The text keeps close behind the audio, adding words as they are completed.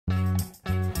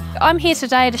I'm here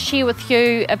today to share with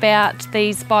you about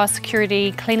these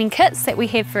biosecurity cleaning kits that we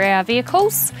have for our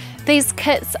vehicles. These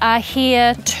kits are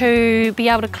here to be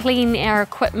able to clean our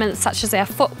equipment such as our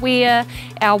footwear,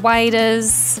 our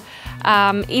waders,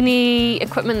 any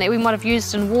equipment that we might have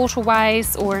used in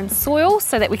waterways or in soil,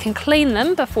 so that we can clean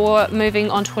them before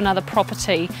moving on to another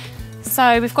property.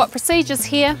 So we've got procedures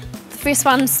here. The first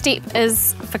step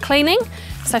is for cleaning.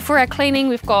 So for our cleaning,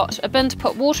 we've got a bin to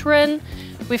put water in.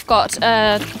 We've got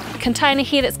a container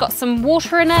here that's got some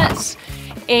water in it,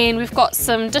 and we've got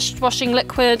some dishwashing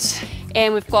liquid,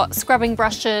 and we've got scrubbing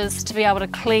brushes to be able to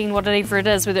clean whatever it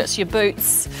is, whether it's your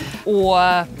boots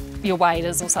or your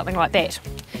waders or something like that.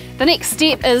 The next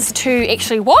step is to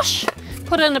actually wash.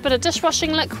 Put in a bit of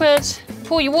dishwashing liquid,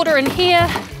 pour your water in here,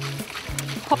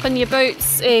 pop in your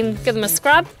boots and give them a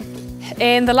scrub.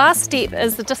 And the last step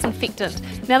is the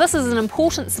disinfectant. Now this is an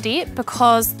important step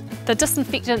because the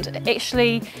disinfectant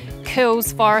actually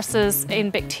kills viruses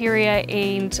and bacteria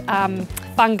and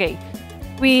fungi.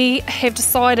 We have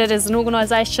decided as an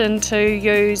organisation to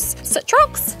use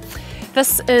Citrox.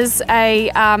 This is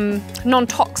a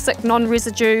non-toxic,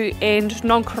 non-residue and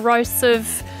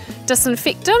non-corrosive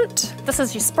disinfectant. This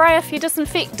is your sprayer for your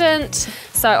disinfectant.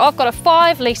 So I've got a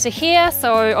 5 litre here,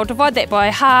 so I'll divide that by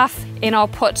half and I'll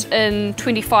put in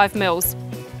 25 mils.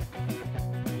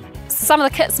 Some of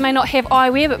the kits may not have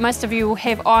eyewear, but most of you will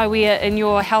have eyewear in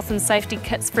your health and safety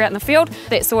kits for out in the field.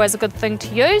 That's always a good thing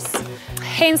to use.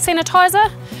 Hand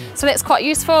sanitizer, so that's quite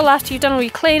useful after you've done all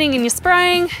your cleaning and your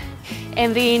spraying.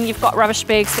 And then you've got rubbish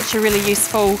bags, which are really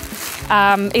useful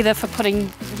either for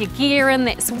putting your gear in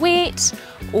that's wet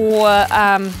or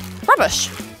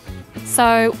rubbish.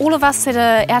 So all of us that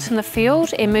are out in the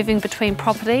field and moving between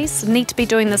properties need to be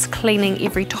doing this cleaning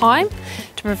every time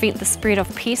to prevent the spread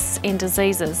of pests and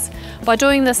diseases. By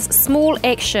doing this small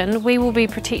action, we will be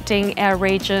protecting our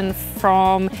region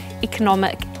from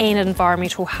economic and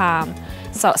environmental harm.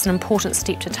 So it's an important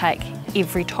step to take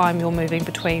every time you're moving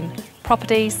between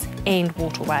properties and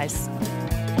waterways.